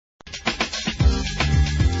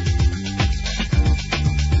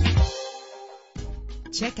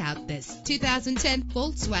Check out this 2010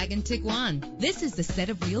 Volkswagen Tiguan. This is the set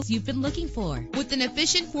of wheels you've been looking for, with an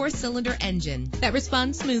efficient 4-cylinder engine that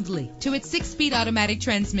responds smoothly to its 6-speed automatic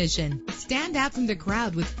transmission. Stand out from the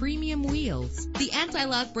crowd with premium wheels. The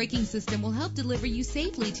anti-lock braking system will help deliver you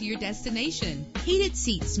safely to your destination. Heated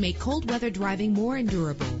seats make cold weather driving more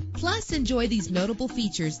endurable. Plus, enjoy these notable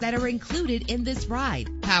features that are included in this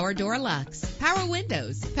ride: power door locks, power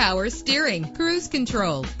windows, power steering, cruise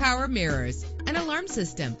control, power mirrors, an alarm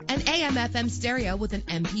system, an AM/FM stereo with an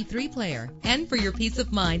MP3 player. And for your peace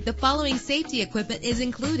of mind, the following safety equipment is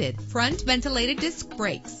included: front ventilated disc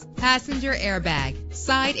brakes, passenger airbag,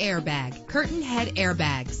 side airbag, curtain head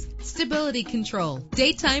airbags, stability control,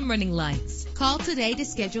 daytime running lights. Call today to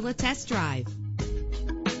schedule a test drive.